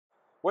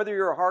Whether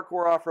you're a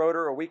hardcore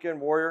off-roader, a weekend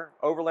warrior,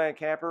 overland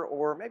camper,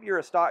 or maybe you're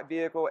a stock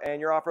vehicle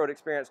and your off-road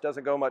experience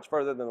doesn't go much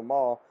further than the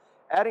mall,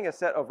 adding a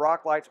set of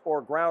rock lights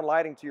or ground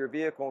lighting to your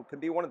vehicle can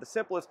be one of the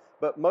simplest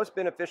but most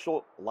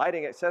beneficial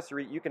lighting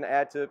accessory you can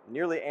add to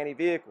nearly any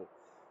vehicle.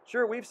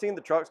 Sure, we've seen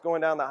the trucks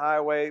going down the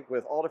highway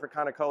with all different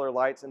kind of color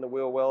lights in the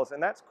wheel wells,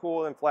 and that's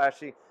cool and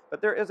flashy, but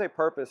there is a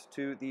purpose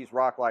to these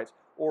rock lights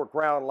or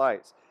ground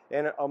lights.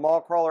 In a mall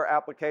crawler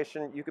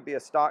application, you could be a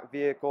stock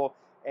vehicle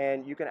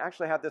and you can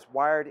actually have this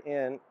wired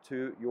in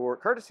to your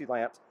courtesy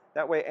lamps.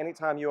 That way,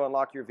 anytime you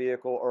unlock your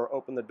vehicle or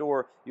open the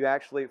door, you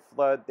actually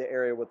flood the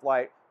area with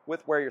light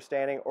with where you're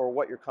standing or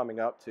what you're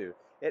coming up to.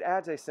 It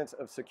adds a sense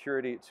of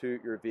security to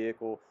your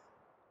vehicle.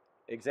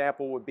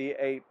 Example would be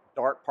a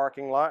dark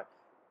parking lot.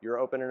 You're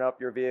opening up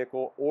your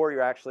vehicle or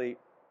you're actually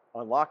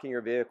unlocking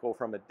your vehicle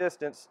from a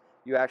distance.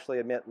 You actually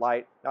emit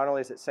light. Not only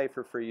is it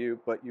safer for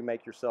you, but you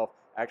make yourself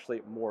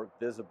actually more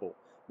visible.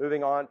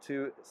 Moving on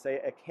to,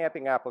 say, a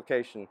camping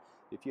application.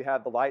 If you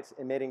have the lights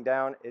emitting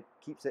down, it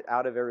keeps it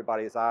out of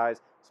everybody's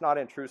eyes. It's not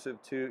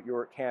intrusive to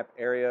your camp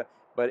area,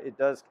 but it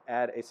does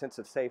add a sense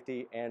of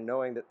safety, and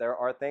knowing that there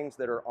are things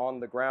that are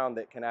on the ground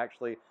that can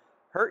actually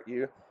hurt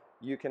you,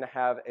 you can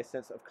have a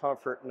sense of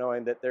comfort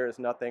knowing that there is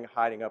nothing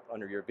hiding up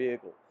under your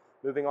vehicle.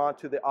 Moving on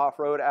to the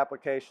off-road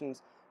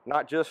applications,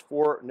 not just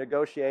for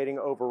negotiating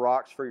over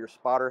rocks for your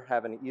spotter,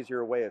 have an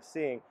easier way of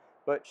seeing,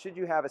 but should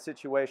you have a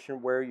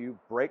situation where you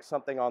break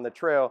something on the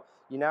trail,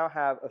 you now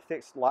have a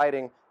fixed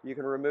lighting. You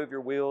can remove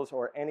your wheels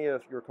or any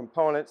of your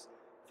components,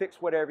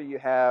 fix whatever you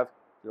have,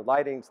 your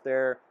lighting's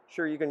there.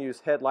 Sure, you can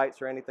use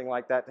headlights or anything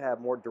like that to have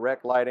more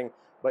direct lighting,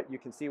 but you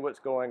can see what's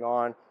going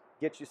on,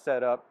 get you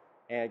set up,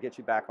 and get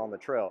you back on the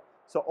trail.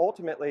 So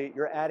ultimately,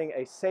 you're adding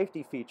a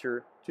safety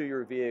feature to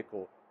your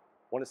vehicle.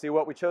 Want to see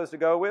what we chose to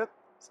go with?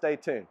 Stay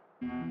tuned.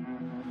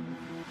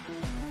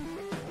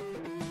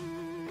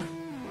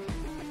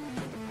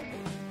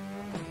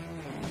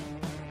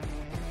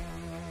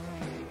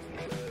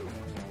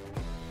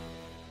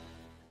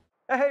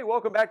 Hey,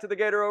 welcome back to the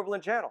Gator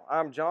Overland channel.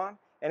 I'm John,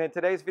 and in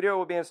today's video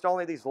we'll be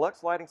installing these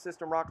LUX lighting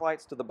system rock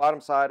lights to the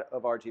bottom side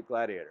of our Jeep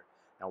Gladiator.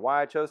 Now,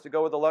 why I chose to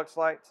go with the LUX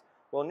lights?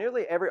 Well,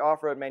 nearly every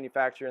off-road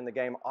manufacturer in the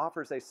game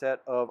offers a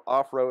set of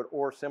off-road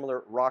or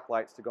similar rock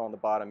lights to go on the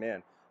bottom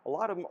end. A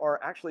lot of them are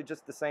actually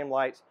just the same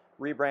lights,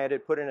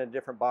 rebranded, put in a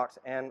different box,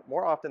 and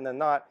more often than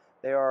not,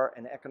 they are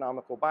an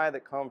economical buy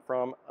that come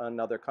from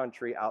another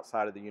country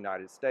outside of the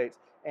United States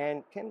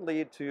and can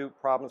lead to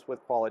problems with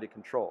quality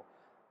control.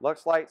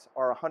 LUX lights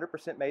are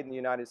 100% made in the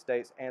United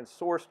States and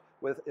sourced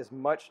with as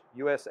much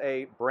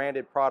USA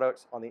branded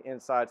products on the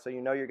inside, so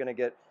you know you're going to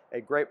get a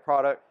great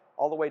product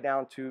all the way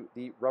down to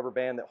the rubber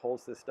band that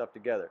holds this stuff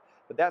together.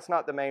 But that's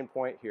not the main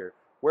point here.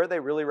 Where they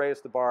really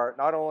raise the bar,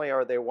 not only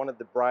are they one of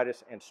the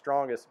brightest and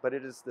strongest, but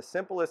it is the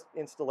simplest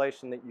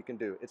installation that you can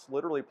do. It's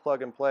literally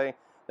plug and play.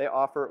 They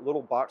offer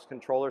little box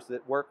controllers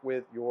that work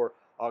with your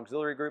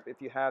auxiliary group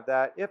if you have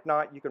that. If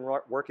not, you can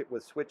work it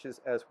with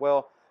switches as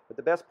well. But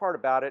the best part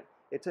about it,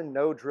 it's a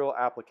no-drill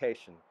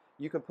application.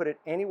 You can put it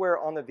anywhere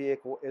on the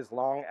vehicle as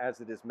long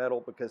as it is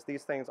metal, because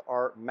these things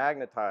are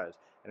magnetized.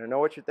 And I know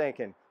what you're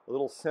thinking, a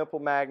little simple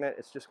magnet,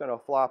 it's just going to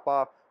flop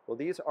off. Well,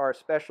 these are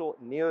special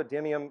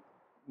neodymium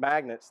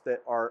magnets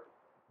that are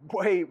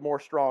way more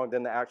strong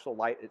than the actual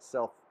light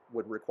itself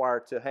would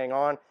require to hang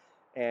on.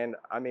 And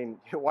I mean,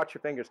 watch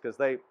your fingers because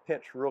they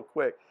pinch real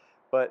quick.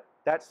 But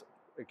that's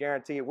a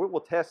guarantee. We will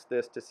test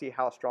this to see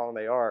how strong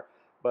they are.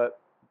 But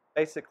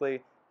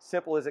basically,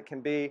 simple as it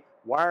can be.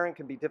 Wiring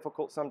can be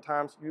difficult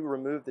sometimes. You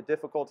remove the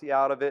difficulty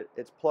out of it.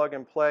 It's plug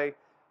and play,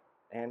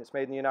 and it's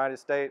made in the United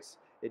States.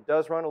 It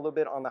does run a little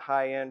bit on the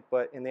high end,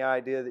 but in the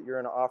idea that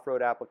you're in an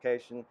off-road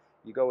application,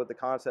 you go with the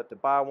concept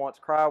of buy once,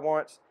 cry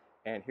once,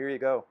 and here you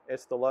go.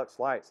 It's the LUX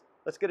lights.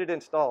 Let's get it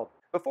installed.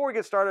 Before we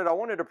get started, I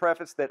wanted to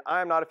preface that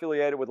I am not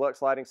affiliated with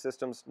LUX Lighting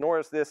Systems, nor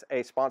is this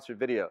a sponsored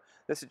video.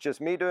 This is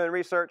just me doing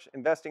research,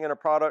 investing in a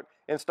product,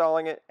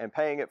 installing it, and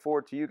paying it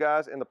forward to you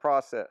guys in the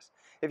process.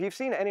 If you've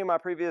seen any of my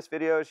previous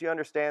videos, you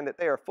understand that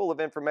they are full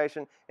of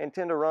information and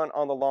tend to run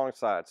on the long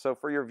side. So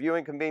for your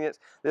viewing convenience,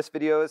 this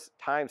video is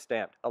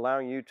time-stamped,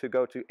 allowing you to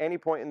go to any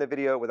point in the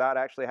video without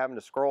actually having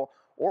to scroll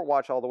or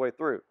watch all the way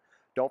through.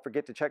 Don't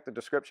forget to check the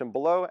description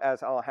below,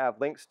 as I'll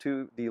have links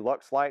to the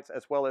LUX lights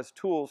as well as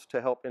tools to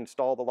help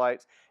install the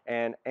lights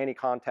and any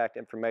contact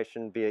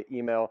information via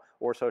email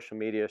or social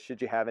media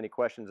should you have any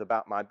questions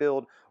about my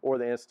build or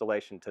the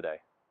installation today.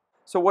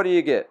 So what do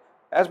you get?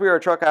 As we are a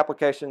truck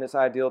application, it's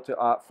ideal to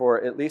opt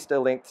for at least a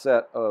length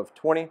set of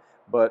 20,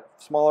 but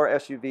smaller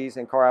SUVs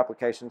and car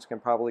applications can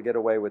probably get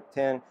away with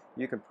 10.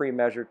 You can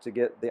pre-measure to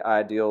get the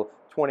ideal.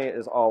 20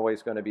 is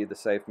always going to be the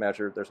safe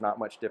measure. There's not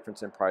much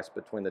difference in price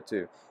between the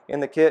two. In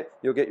the kit,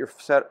 you'll get your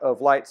set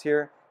of lights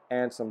here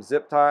and some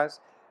zip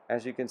ties.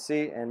 As you can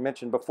see and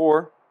mentioned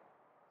before,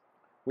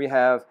 we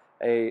have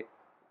a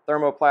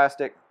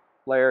thermoplastic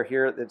layer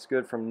here that's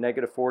good from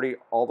 -40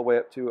 all the way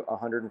up to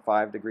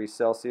 105 degrees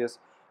Celsius.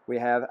 We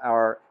have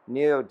our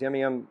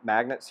neodymium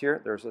magnets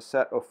here. There's a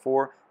set of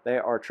 4. They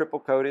are triple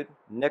coated,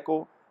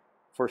 nickel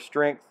for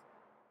strength,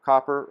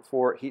 copper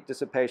for heat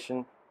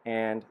dissipation,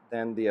 and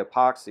then the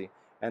epoxy.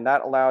 And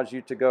that allows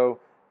you to go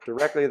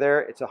directly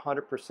there. It's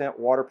 100%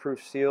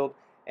 waterproof sealed,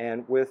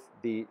 and with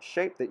the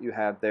shape that you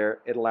have there,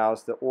 it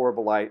allows the orb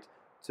light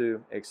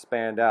to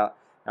expand out.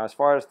 Now as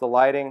far as the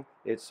lighting,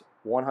 it's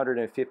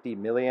 150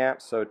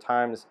 milliamps, so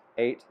times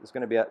 8 is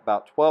going to be at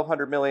about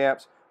 1200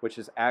 milliamps, which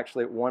is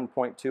actually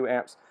 1.2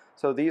 amps.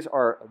 So these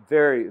are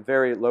very,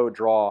 very low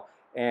draw,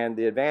 and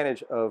the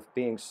advantage of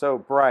being so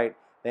bright,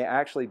 they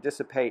actually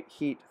dissipate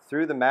heat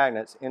through the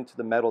magnets into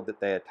the metal that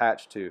they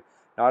attach to.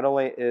 Not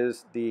only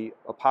is the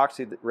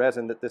epoxy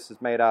resin that this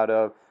is made out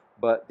of,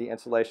 but the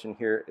insulation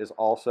here is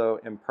also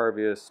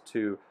impervious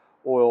to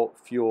oil,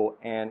 fuel,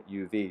 and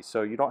UV.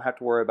 So you don't have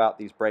to worry about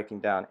these breaking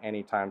down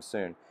anytime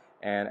soon.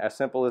 And as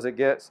simple as it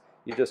gets,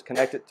 you just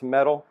connect it to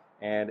metal,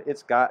 and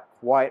it's got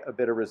quite a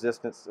bit of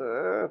resistance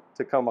to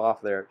come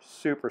off there.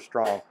 Super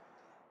strong.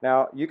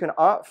 Now you can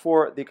opt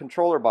for the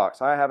controller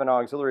box. I have an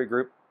auxiliary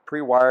group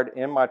pre-wired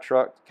in my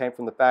truck, came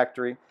from the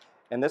factory,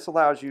 and this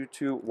allows you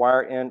to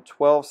wire in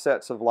 12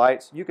 sets of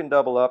lights. You can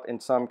double up in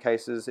some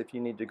cases if you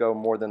need to go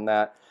more than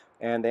that,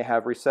 and they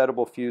have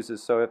resettable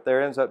fuses, so if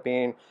there ends up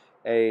being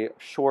a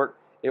short,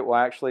 it will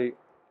actually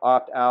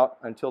opt out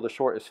until the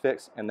short is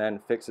fixed and then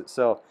fix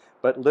itself.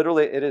 But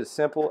literally it is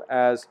simple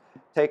as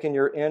taking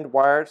your end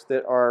wires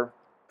that are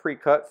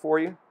pre-cut for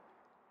you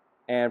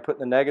and putting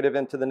the negative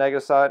into the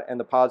negative side and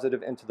the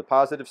positive into the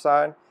positive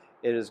side.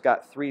 It has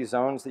got 3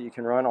 zones that you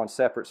can run on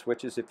separate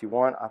switches if you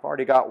want. I've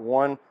already got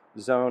one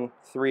zone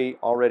 3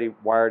 already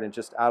wired and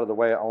just out of the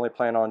way. I only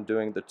plan on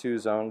doing the 2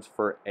 zones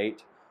for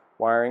 8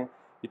 wiring.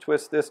 You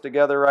twist this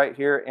together right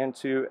here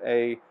into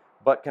a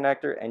butt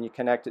connector and you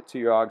connect it to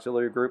your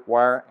auxiliary group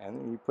wire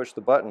and you push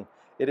the button.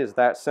 It is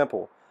that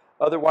simple.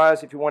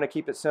 Otherwise, if you want to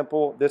keep it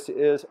simple, this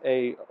is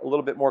a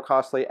little bit more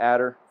costly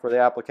adder for the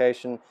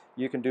application.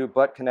 You can do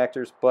butt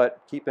connectors,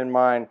 but keep in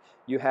mind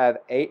you have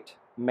 8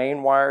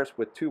 main wires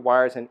with 2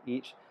 wires in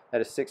each.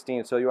 That is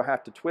 16, so you'll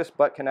have to twist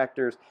butt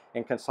connectors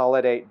and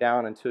consolidate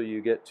down until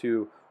you get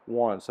to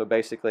 1, so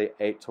basically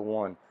 8 to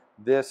 1.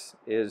 This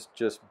is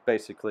just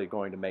basically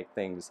going to make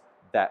things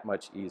that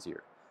much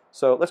easier.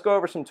 So let's go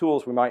over some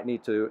tools we might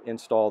need to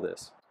install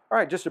this.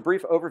 Alright, just a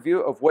brief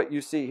overview of what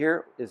you see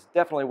here is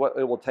definitely what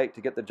it will take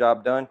to get the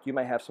job done. You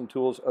may have some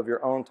tools of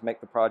your own to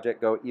make the project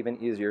go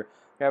even easier.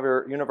 We have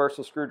our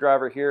universal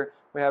screwdriver here.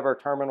 We have our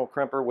terminal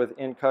crimper with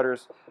end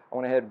cutters. I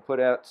went ahead and put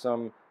out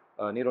some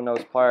needle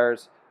nose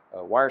pliers,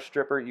 a wire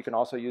stripper. You can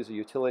also use a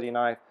utility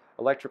knife.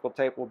 Electrical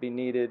tape will be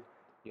needed.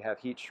 You have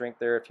heat shrink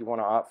there if you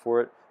want to opt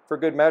for it. For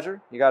good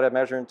measure, you got a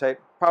measuring tape.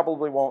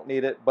 Probably won't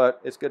need it,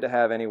 but it's good to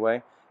have anyway.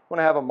 You want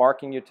to have a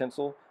marking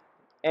utensil.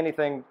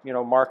 Anything, you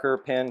know, marker,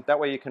 pen, that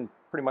way you can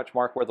pretty much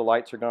mark where the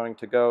lights are going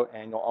to go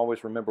and you'll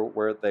always remember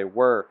where they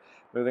were.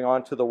 Moving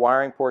on to the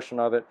wiring portion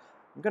of it,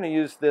 I'm going to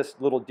use this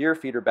little deer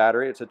feeder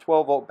battery. It's a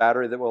 12-volt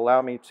battery that will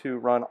allow me to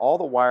run all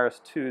the wires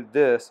to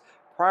this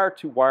prior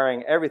to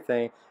wiring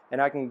everything,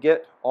 and I can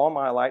get all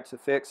my lights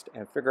affixed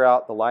and figure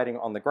out the lighting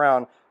on the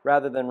ground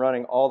rather than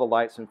running all the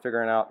lights and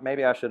figuring out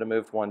maybe I should have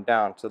moved one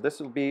down. So this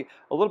will be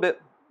a little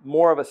bit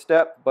more of a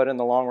step, but in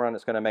the long run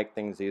it's going to make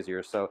things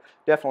easier. So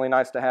definitely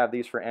nice to have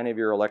these for any of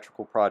your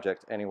electrical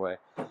projects anyway.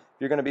 If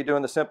you're going to be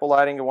doing the simple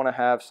lighting, you want to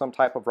have some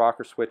type of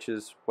rocker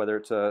switches, whether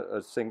it's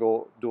a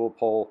single, dual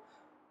pole,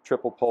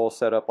 triple pole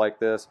setup like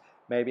this.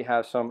 Maybe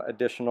have some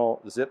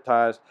additional zip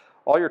ties.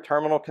 All your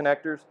terminal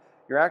connectors,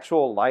 your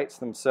actual lights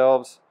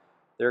themselves,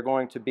 they're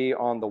going to be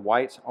on the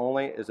whites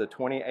only is a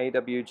 20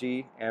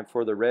 AWG, and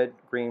for the red,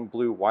 green,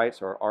 blue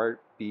whites, or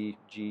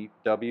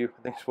RBGW,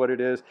 I think is what it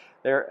is,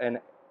 they're an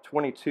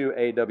 22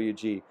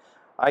 AWG.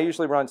 I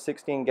usually run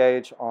 16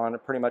 gauge on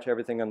pretty much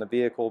everything in the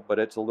vehicle, but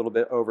it's a little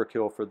bit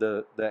overkill for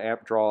the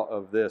amp draw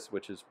of this,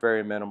 which is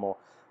very minimal.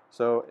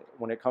 So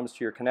when it comes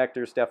to your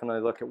connectors,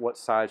 definitely look at what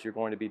size you're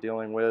going to be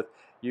dealing with.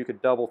 You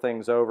could double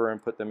things over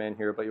and put them in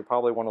here, but you'll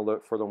probably want to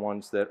look for the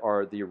ones that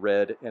are the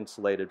red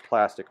insulated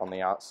plastic on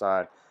the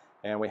outside.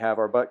 And we have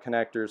our butt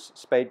connectors,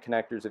 Spade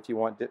connectors if you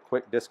want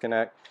quick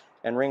disconnect,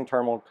 and ring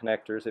terminal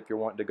connectors if you're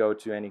wanting to go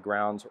to any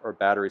grounds or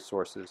battery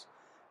sources.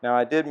 Now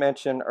I did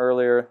mention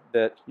earlier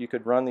that you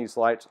could run these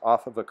lights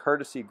off of a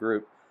courtesy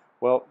group.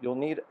 Well, you'll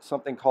need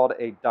something called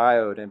a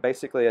diode, and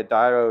basically a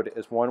diode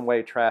is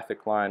one-way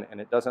traffic line and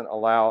it doesn't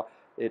allow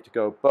it to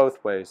go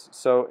both ways.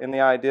 So in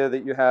the idea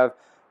that you have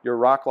your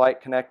rock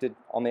light connected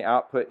on the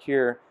output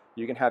here,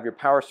 you can have your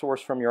power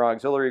source from your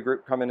auxiliary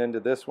group coming into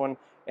this one,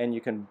 and you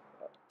can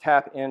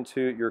tap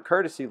into your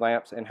courtesy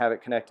lamps and have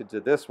it connected to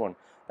this one.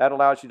 That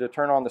allows you to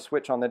turn on the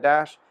switch on the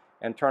dash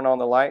and turn on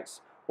the lights,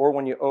 or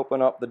when you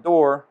open up the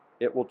door,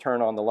 it will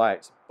turn on the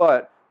lights.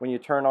 But when you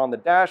turn on the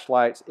dash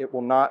lights, it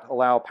will not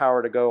allow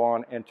power to go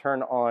on and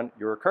turn on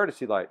your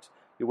courtesy lights.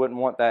 You wouldn't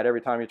want that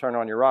every time you turn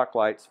on your rock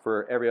lights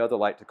for every other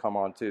light to come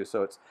on too.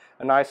 So it's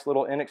a nice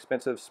little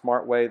inexpensive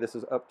smart way. This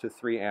is up to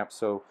 3 amps,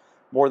 so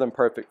more than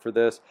perfect for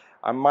this.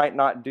 I might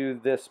not do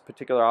this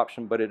particular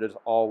option, but it is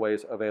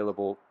always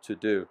available to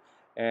do.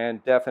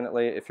 And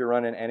definitely if you're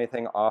running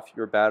anything off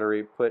your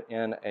battery, put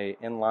in a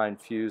inline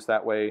fuse.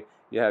 That way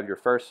you have your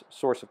first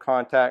source of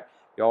contact.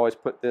 You You always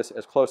put this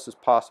as close as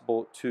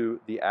possible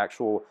to the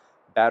actual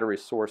battery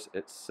source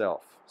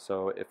itself.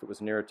 So if it was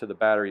nearer to the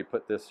battery, you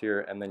put this here,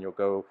 and then you'll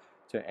go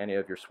to any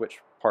of your switch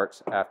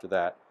parts after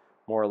that,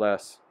 more or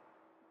less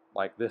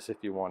like this if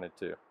you wanted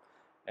to.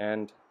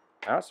 And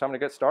now it's time to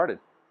get started.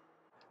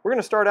 We're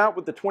going to start out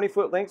with the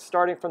 20-foot length,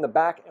 starting from the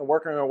back and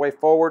working our way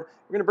forward.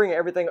 We're going to bring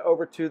everything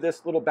over to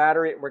this little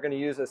battery, and we're going to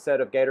use a set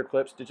of gator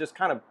clips to just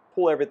kind of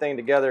pull everything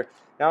together.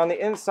 Now on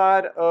the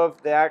inside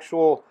of the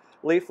actual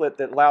leaflet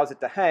that allows it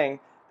to hang,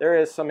 there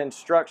is some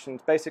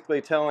instructions basically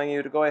telling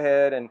you to go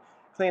ahead and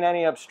clean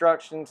any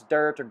obstructions,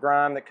 dirt or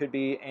grime that could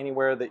be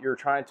anywhere that you're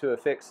trying to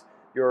affix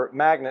your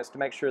magnets to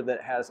make sure that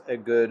it has a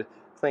good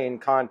clean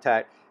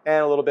contact,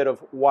 and a little bit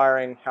of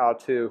wiring how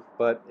to,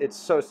 but it's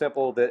so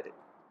simple that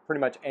pretty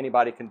much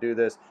anybody can do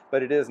this,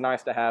 but it is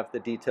nice to have the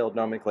detailed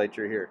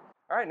nomenclature here.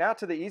 All right, now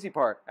to the easy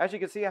part. As you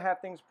can see, I have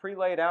things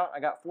pre-laid out.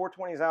 I got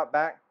 420s out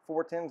back,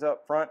 410s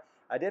up front.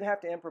 I did have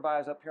to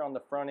improvise up here on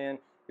the front end.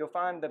 You'll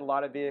find that a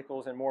lot of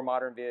vehicles and more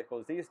modern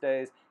vehicles these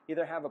days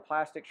either have a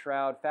plastic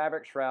shroud,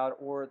 fabric shroud,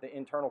 or the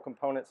internal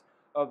components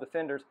of the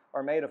fenders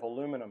are made of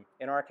aluminum.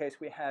 In our case,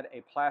 we had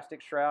a plastic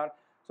shroud.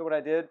 So what I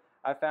did,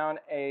 I found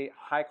a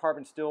high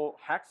carbon steel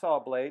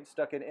hacksaw blade,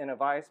 stuck it in a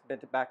vise,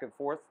 bent it back and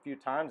forth a few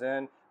times,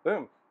 and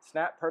boom,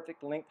 snap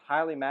perfect length,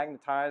 highly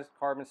magnetized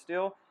carbon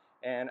steel,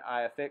 and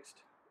I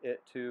affixed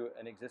it to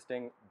an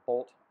existing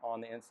bolt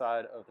on the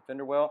inside of the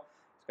fender well.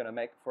 It's going to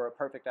make for a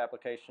perfect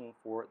application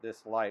for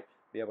this light.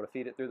 Be able to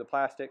feed it through the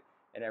plastic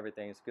and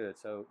everything's good.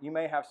 So you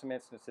may have some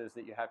instances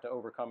that you have to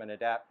overcome and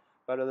adapt,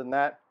 but other than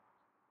that,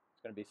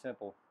 it's going to be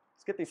simple.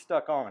 Let's get these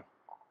stuck on.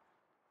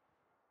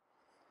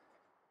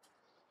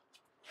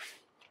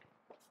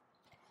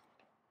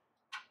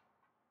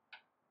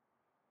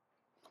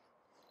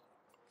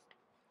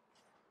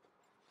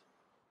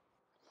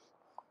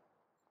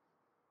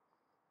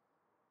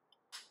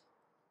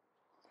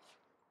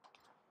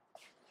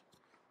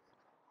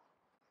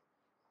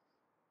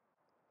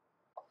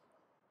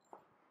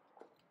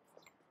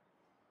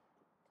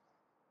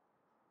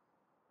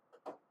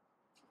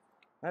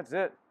 That's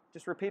it.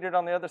 Just repeat it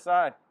on the other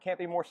side. Can't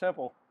be more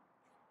simple.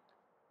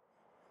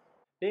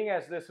 Being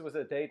as this was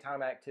a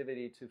daytime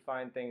activity to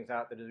find things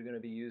out that are going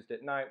to be used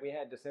at night, we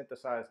had to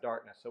synthesize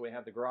darkness. So we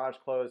have the garage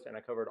closed, and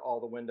I covered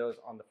all the windows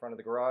on the front of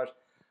the garage.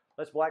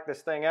 Let's black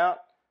this thing out,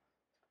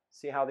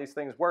 see how these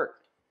things work.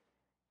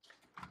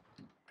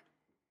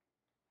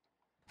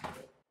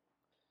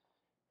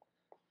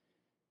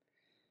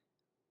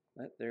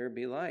 Let there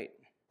be light.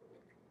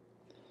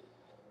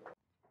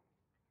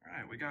 All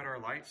right, we got our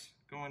lights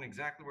going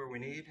exactly where we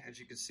need. As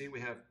you can see,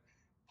 we have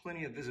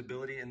plenty of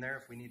visibility in there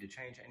if we need to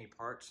change any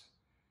parts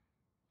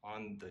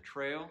on the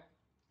trail.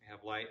 We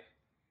have light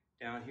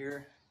down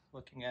here,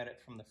 looking at it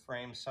from the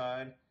frame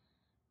side.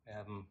 We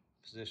have them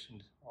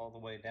positioned all the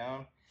way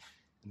down,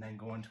 and then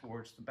going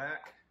towards the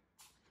back,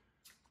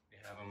 we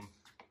have them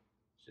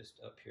just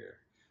up here,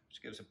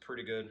 which gives a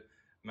pretty good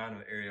amount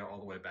of area all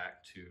the way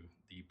back to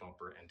the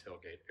bumper and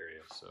tailgate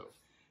area. So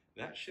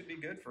that should be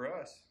good for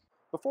us.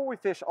 Before we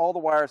fish all the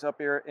wires up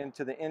here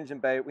into the engine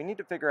bay, we need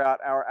to figure out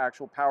our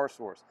actual power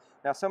source.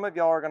 Now, some of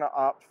y'all are going to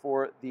opt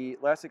for the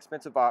less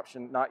expensive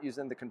option, not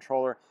using the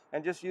controller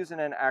and just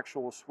using an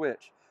actual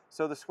switch.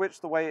 So the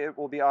switch, the way it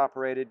will be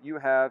operated, you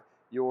have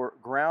your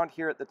ground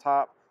here at the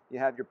top, you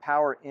have your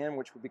power in,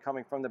 which will be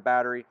coming from the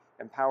battery,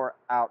 and power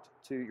out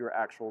to your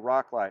actual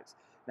rock lights.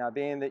 Now,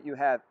 being that you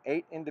have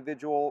 8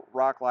 individual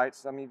rock lights,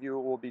 some of you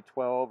will be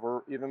 12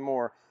 or even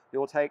more, you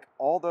will take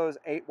all those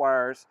 8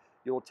 wires,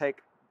 you will take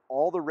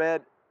all the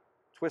red,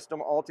 twist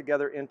them all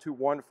together into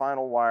one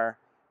final wire,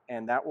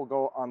 and that will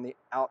go on the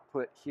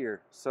output here.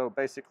 So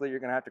basically you're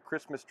going to have to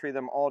Christmas tree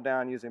them all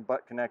down using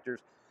butt connectors.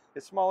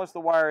 As small as the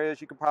wire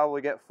is, you could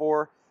probably get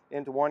 4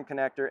 into one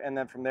connector, and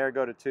then from there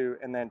go to 2,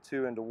 and then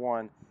 2 into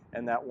 1,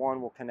 and that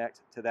 1 will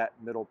connect to that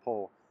middle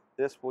pole.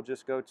 This will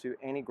just go to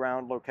any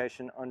ground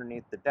location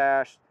underneath the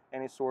dash.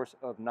 Any source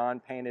of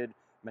non-painted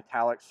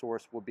metallic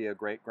source will be a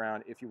great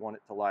ground if you want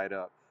it to light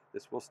up.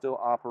 This will still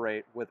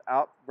operate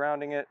without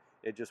grounding it.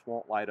 It just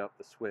won't light up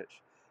the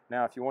switch.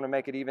 Now, if you want to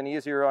make it even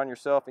easier on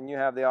yourself and you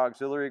have the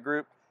auxiliary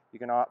group, you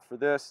can opt for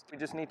this. We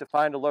just need to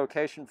find a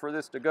location for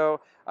this to go.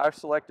 I've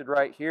selected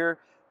right here.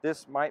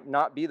 This might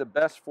not be the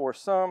best for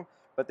some,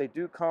 but they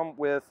do come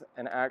with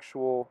an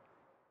actual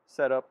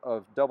setup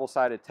of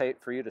double-sided tape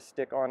for you to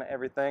stick on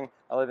everything.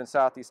 I live in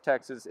Southeast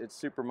Texas. It's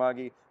super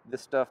muggy.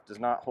 This stuff does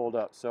not hold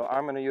up. So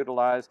I'm going to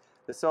utilize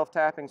the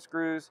self-tapping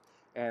screws,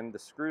 and the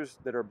screws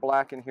that are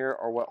black in here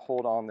are what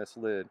hold on this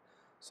lid.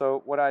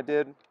 So what I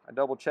did, I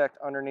double-checked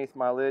underneath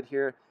my lid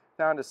here,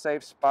 found a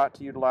safe spot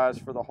to utilize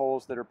for the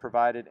holes that are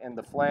provided in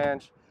the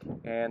flange,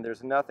 and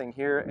there's nothing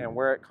here, and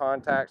where it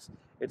contacts,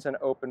 it's an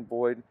open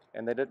void,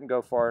 and they didn't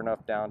go far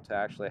enough down to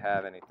actually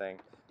have anything.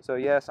 So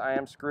yes, I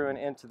am screwing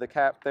into the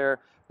cap there,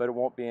 but it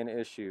won't be an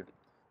issue.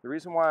 The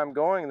reason why I'm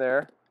going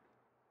there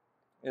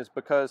is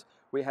because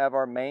we have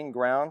our main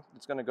ground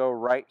that's going to go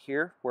right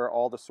here where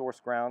all the source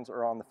grounds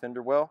are on the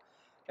fender well.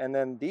 And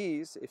then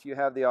these, if you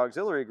have the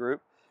auxiliary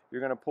group,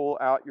 you're going to pull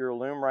out your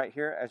loom right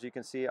here. As you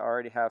can see, I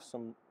already have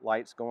some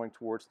lights going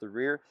towards the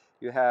rear.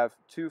 You have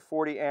two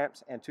 40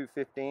 amps and two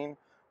 15.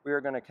 We are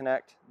going to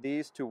connect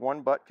these to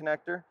one butt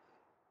connector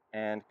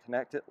and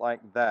connect it like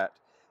that.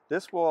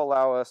 This will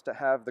allow us to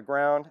have the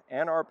ground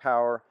and our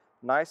power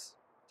nice,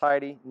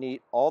 tidy,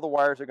 neat. All the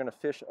wires are going to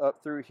fish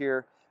up through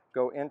here,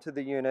 go into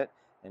the unit.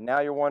 And now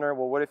you're wondering,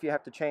 well, what if you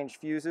have to change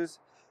fuses?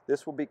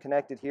 This will be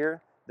connected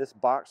here. This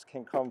box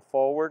can come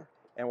forward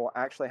and will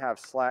actually have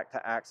slack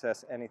to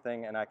access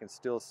anything, and I can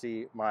still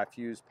see my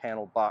fuse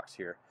panel box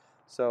here.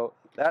 So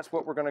that's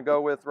what we're going to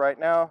go with right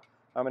now.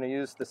 I'm going to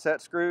use the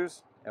set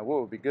screws and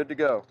we'll be good to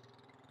go.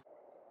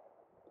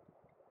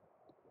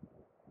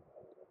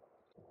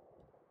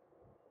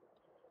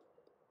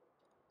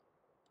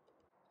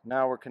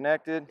 Now we're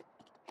connected.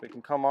 We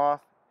can come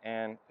off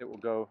and it will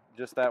go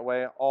just that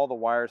way. All the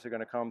wires are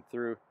going to come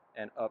through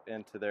and up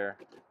into there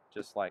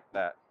just like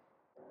that.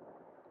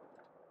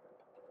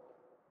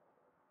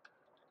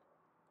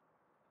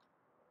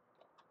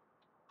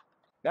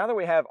 Now that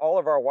we have all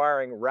of our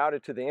wiring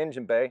routed to the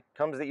engine bay,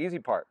 comes the easy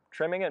part,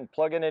 trimming it and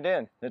plugging it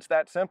in. It's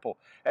that simple.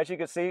 As you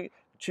can see,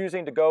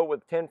 choosing to go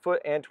with 10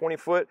 foot and 20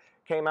 foot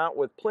came out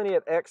with plenty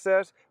of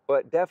excess,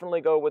 but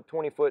definitely go with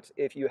 20 foots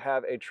if you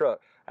have a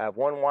truck. I have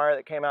one wire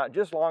that came out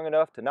just long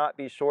enough to not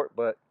be short,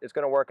 but it's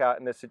going to work out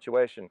in this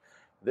situation.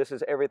 This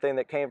is everything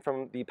that came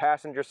from the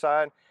passenger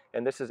side,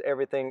 and this is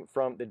everything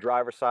from the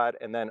driver's side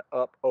and then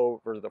up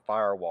over the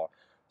firewall.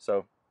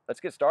 So let's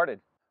get started.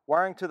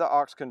 Wiring to the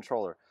AUX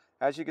controller.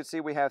 As you can see,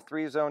 we have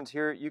 3 zones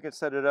here. You can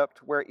set it up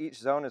to where each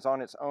zone is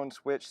on its own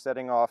switch,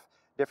 setting off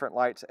different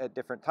lights at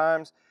different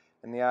times.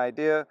 And the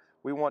idea,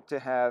 we want to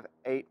have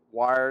 8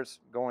 wires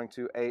going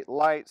to 8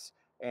 lights,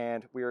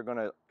 and we are going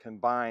to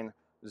combine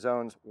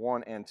zones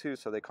 1 and 2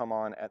 so they come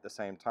on at the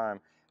same time.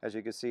 As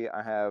you can see,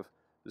 I have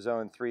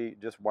zone 3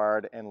 just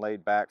wired and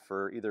laid back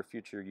for either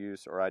future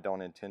use or I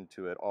don't intend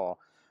to at all.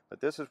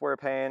 But this is where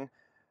paying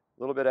a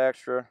little bit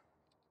extra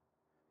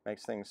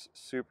makes things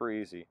super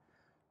easy.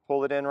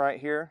 Pull it in right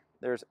here.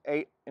 There's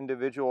 8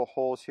 individual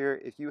holes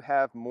here. If you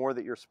have more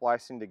that you're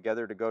splicing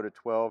together to go to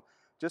 12,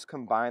 just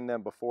combine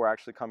them before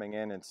actually coming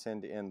in and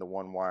send in the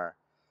one wire.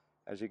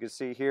 As you can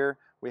see here,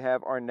 we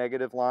have our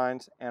negative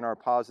lines and our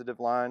positive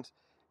lines.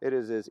 It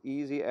is as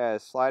easy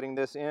as sliding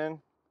this in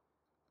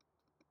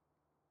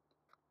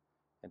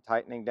and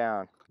tightening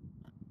down.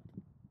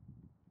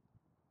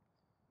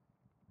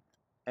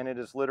 And it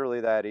is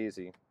literally that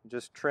easy.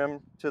 Just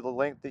trim to the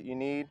length that you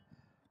need,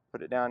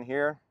 put it down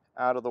here,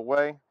 out of the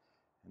way,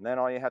 and then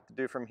all you have to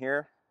do from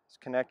here is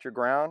connect your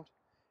ground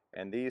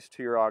and these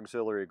to your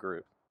auxiliary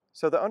group.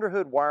 So the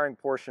underhood wiring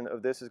portion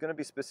of this is going to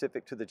be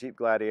specific to the Jeep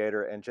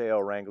Gladiator and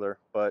JL Wrangler,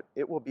 but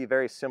it will be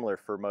very similar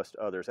for most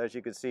others. As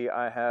you can see,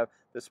 I have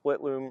the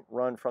split loom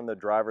run from the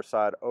driver's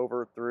side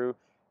over through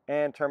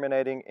and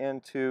terminating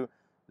into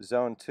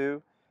zone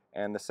 2,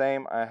 and the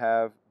same, I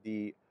have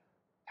the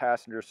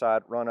passenger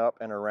side run up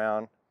and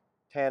around,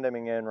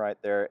 tandeming in right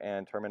there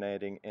and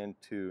terminating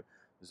into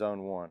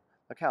zone 1.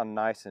 Look how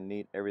nice and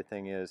neat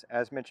everything is.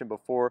 As mentioned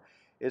before,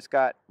 it's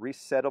got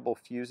resettable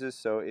fuses,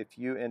 so if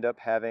you end up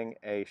having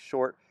a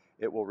short,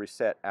 it will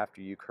reset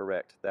after you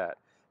correct that.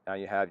 Now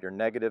you have your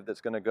negative that's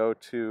going to go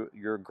to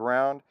your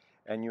ground,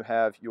 and you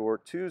have your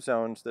 2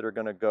 zones that are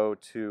going to go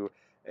to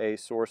a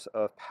source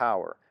of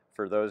power.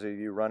 For those of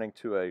you running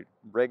to a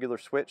regular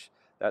switch,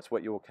 that's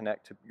what you will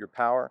connect to your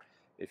power.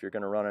 If you're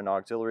going to run an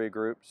auxiliary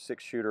group,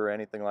 6-shooter or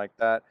anything like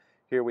that,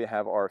 here we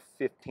have our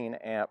 15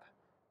 amp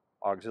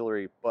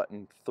auxiliary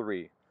button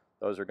 3.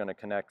 Those are going to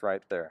connect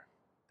right there.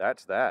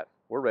 That's that.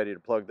 We're ready to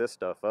plug this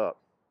stuff up.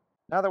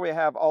 Now that we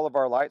have all of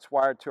our lights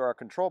wired to our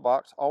control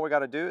box, all we got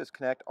to do is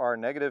connect our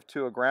negative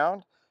to a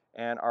ground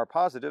and our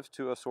positives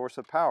to a source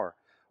of power.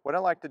 What I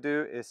like to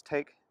do is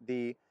take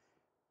the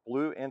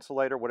blue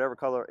insulator, whatever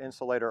color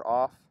insulator,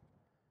 off.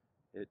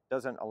 It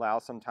doesn't allow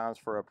sometimes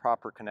for a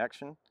proper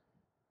connection.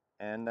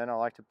 And then I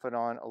like to put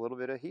on a little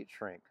bit of heat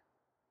shrink.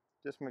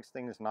 Just makes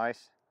things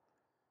nice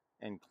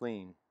and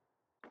clean.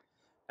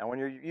 Now when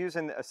you're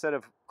using a set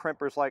of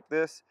crimpers like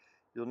this,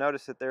 you'll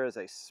notice that there is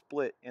a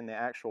split in the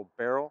actual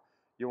barrel.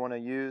 You want to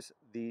use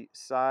the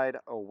side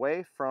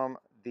away from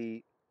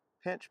the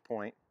pinch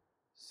point.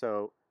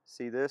 So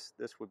see this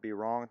would be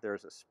wrong.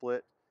 There's a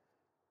split.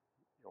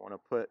 You want to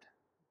put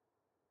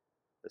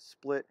the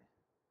split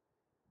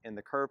in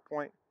the curve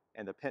point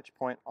and the pinch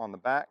point on the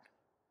back.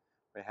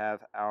 We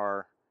have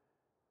our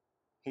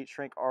heat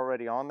shrink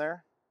already on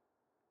there.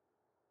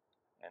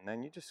 And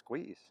then you just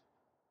squeeze.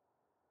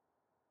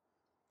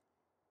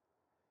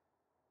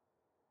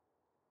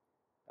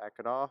 Back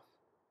it off,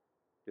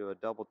 do a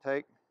double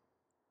take.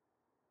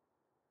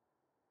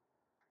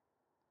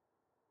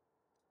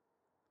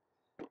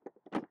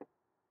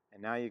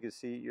 And now you can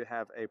see you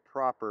have a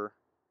proper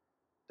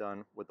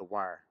done with the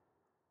wire.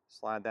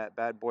 Slide that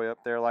bad boy up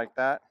there like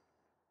that.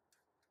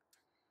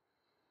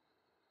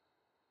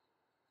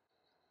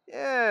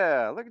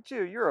 Yeah, look at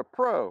you, you're a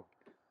pro.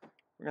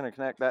 We're going to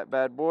connect that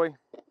bad boy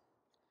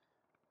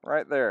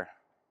right there.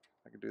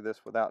 I can do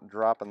this without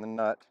dropping the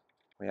nut.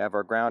 We have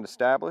our ground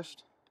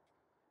established.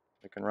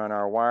 We can run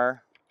our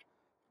wire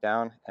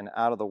down and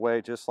out of the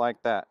way just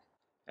like that.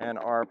 And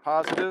our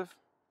positive,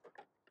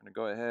 I'm going to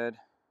go ahead,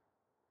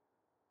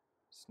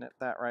 snip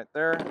that right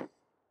there.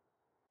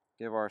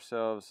 Give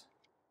ourselves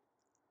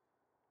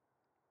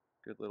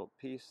a good little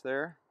piece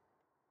there.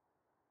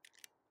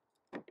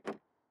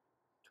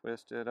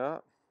 Twist it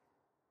up.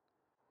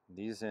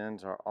 These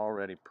ends are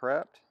already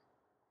prepped.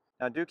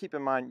 Now do keep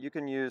in mind, you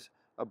can use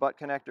a butt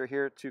connector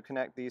here to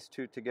connect these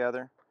two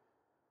together,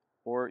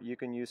 or you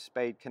can use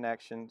Spade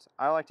connections.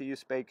 I like to use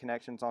Spade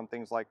connections on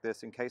things like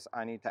this in case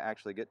I need to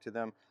actually get to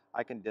them.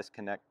 I can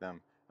disconnect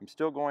them. I'm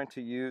still going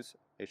to use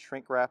a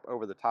shrink wrap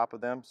over the top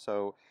of them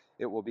so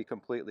it will be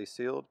completely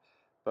sealed,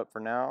 but for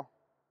now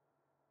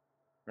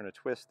we're going to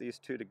twist these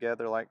two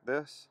together like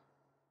this.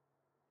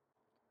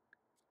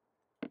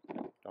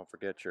 Don't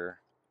forget your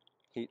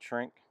heat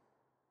shrink.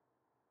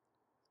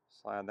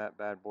 Slide that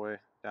bad boy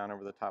down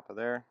over the top of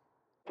there.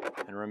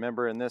 And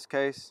remember, in this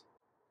case,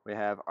 we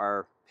have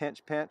our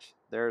pinch.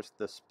 There's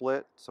the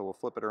split, so we'll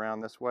flip it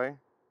around this way.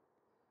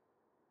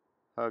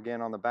 Hug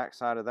in on the back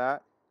side of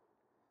that.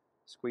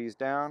 Squeeze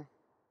down.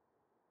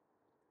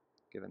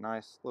 Give a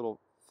nice little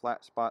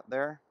flat spot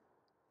there.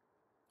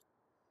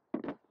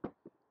 As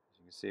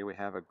you can see, we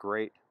have a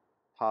great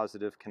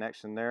positive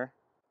connection there.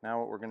 Now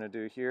what we're going to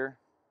do here,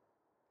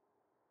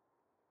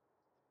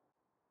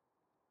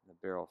 the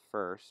barrel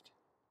first.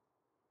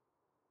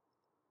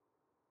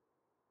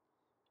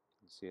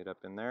 You can see it up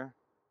in there.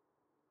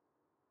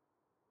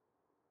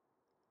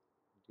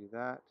 Do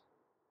that.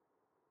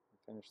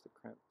 Finish the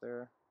crimp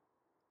there.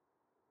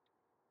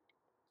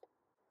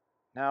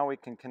 Now we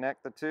can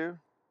connect the two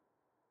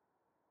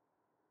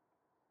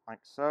like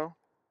so.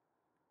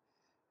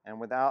 And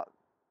without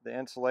the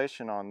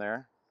insulation on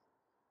there,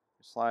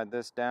 slide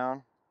this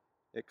down.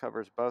 It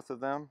covers both of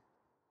them.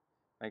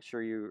 Make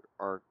sure you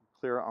are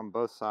clear on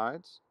both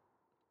sides.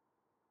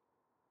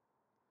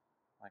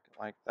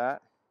 Like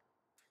that.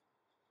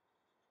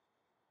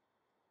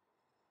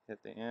 Hit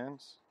the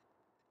ends.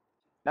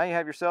 Now you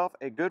have yourself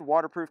a good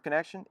waterproof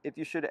connection. If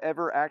you should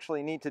ever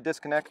actually need to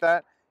disconnect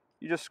that,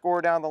 you just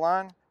score down the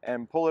line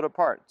and pull it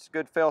apart. It's a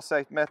good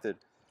fail-safe method.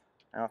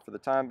 Now for the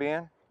time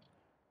being,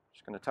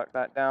 just going to tuck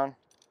that down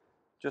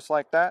just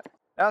like that.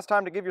 Now it's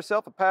time to give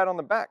yourself a pat on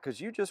the back because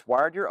you just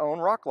wired your own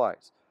rock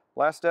lights.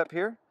 Last step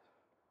here,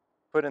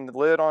 putting the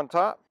lid on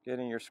top,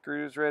 getting your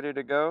screws ready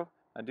to go.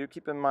 Now do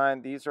keep in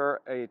mind these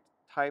are a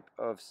type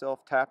of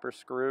self-tapper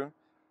screw,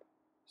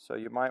 so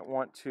you might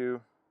want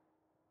to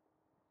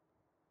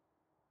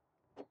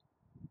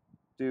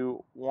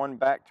do one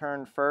back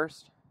turn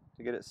first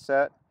to get it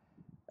set,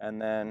 and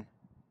then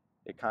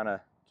it kind of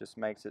just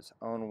makes its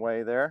own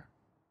way there.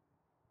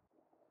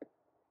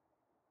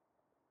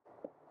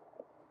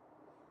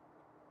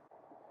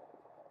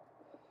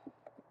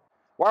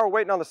 While we're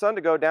waiting on the sun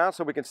to go down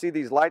so we can see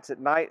these lights at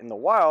night in the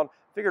wild,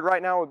 figured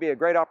right now would be a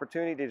great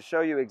opportunity to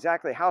show you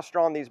exactly how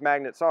strong these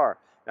magnets are.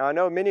 Now I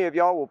know many of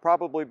y'all will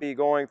probably be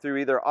going through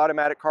either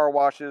automatic car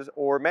washes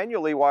or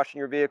manually washing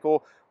your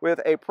vehicle with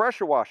a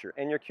pressure washer,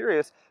 and you're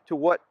curious to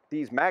what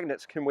these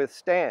magnets can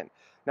withstand.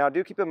 Now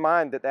do keep in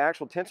mind that the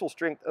actual tensile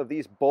strength of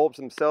these bulbs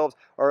themselves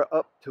are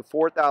up to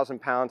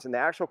 4,000 pounds, and the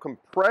actual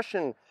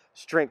compression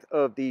strength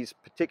of these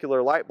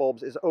particular light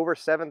bulbs is over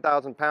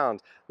 7,000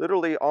 pounds,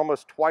 literally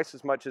almost twice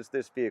as much as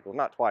this vehicle.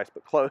 Not twice,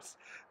 but close.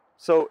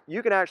 So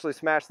you can actually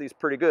smash these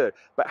pretty good.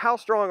 But how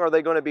strong are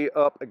they going to be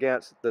up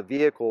against the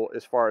vehicle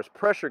as far as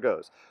pressure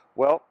goes?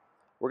 Well,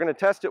 we're going to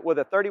test it with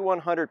a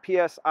 3,100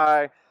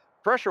 PSI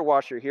pressure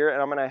washer here, and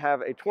I'm going to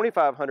have a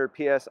 2,500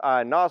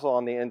 PSI nozzle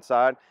on the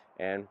inside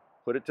and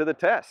put it to the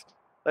test.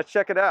 Let's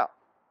check it out.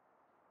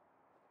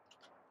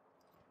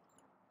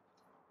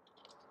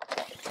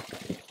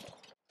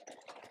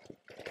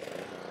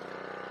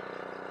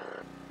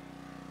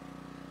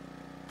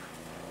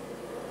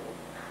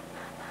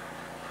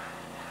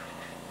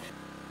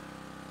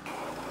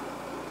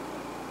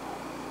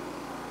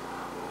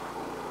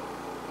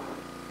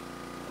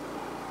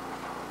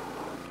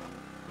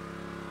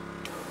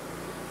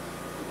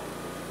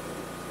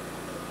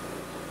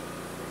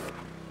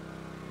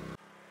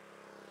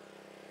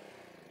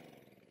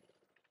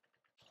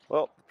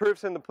 Well, the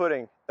proof's in the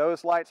pudding.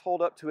 Those lights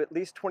hold up to at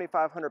least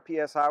 2,500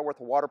 PSI worth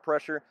of water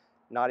pressure,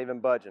 not even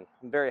budging.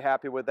 I'm very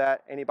happy with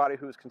that. Anybody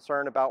who's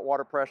concerned about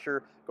water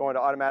pressure going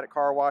to automatic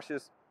car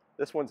washes,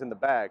 this one's in the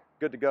bag.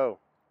 Good to go.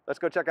 Let's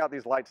go check out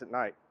these lights at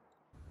night.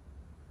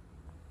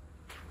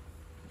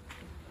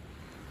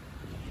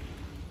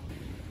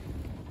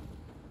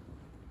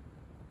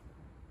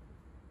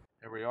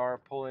 Here we are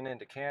pulling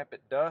into camp at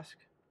dusk.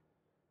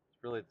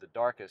 It's really the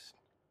darkest,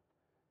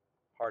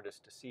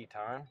 hardest to see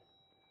time.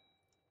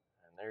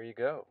 There you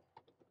go.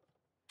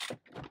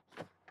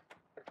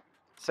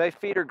 Safe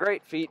feet are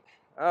great feet.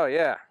 Oh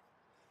yeah,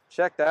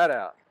 check that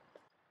out.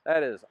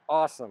 That is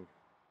awesome.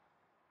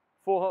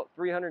 Full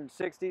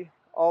 360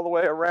 all the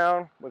way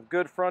around with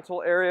good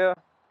frontal area,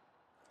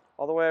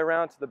 all the way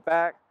around to the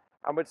back.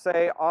 I would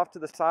say off to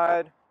the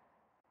side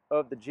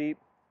of the Jeep,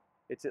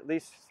 it's at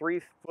least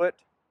 3 foot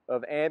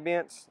of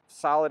ambience,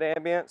 solid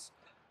ambience.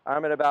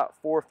 I'm at about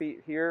 4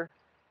 feet here,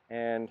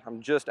 and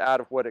I'm just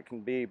out of what it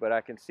can be, but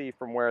I can see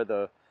from where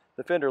the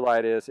fender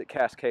light is, it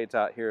cascades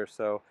out here.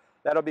 So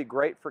that'll be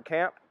great for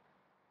camp,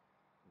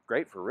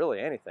 great for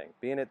really anything.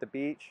 Being at the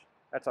beach,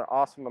 that's an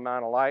awesome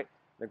amount of light.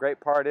 The great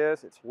part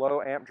is it's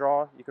low amp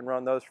draw. You can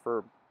run those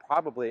for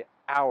probably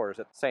hours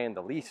at saying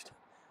the least.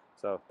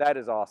 So that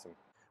is awesome.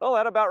 Well,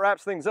 that about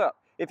wraps things up.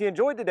 If you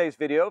enjoyed today's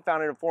video,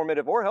 found it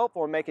informative or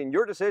helpful in making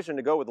your decision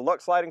to go with the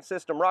LUX lighting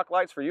system rock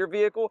lights for your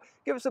vehicle,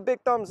 give us a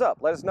big thumbs up.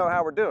 Let us know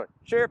how we're doing.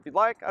 Share if you'd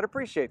like. I'd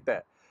appreciate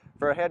that.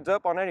 For a heads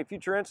up on any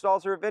future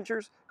installs or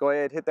adventures, go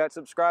ahead, hit that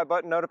subscribe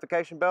button,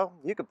 notification bell.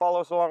 You can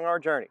follow us along our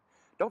journey.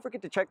 Don't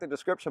forget to check the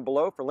description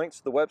below for links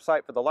to the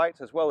website for the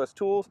lights, as well as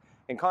tools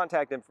and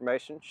contact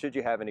information should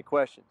you have any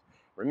questions.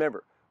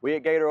 Remember, we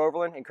at Gator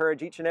Overland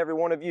encourage each and every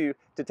one of you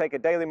to take a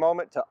daily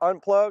moment to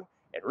unplug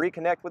and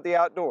reconnect with the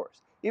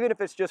outdoors, even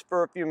if it's just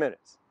for a few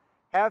minutes.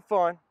 Have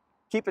fun,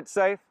 keep it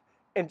safe,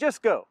 and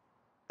just go.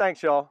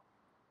 Thanks, y'all.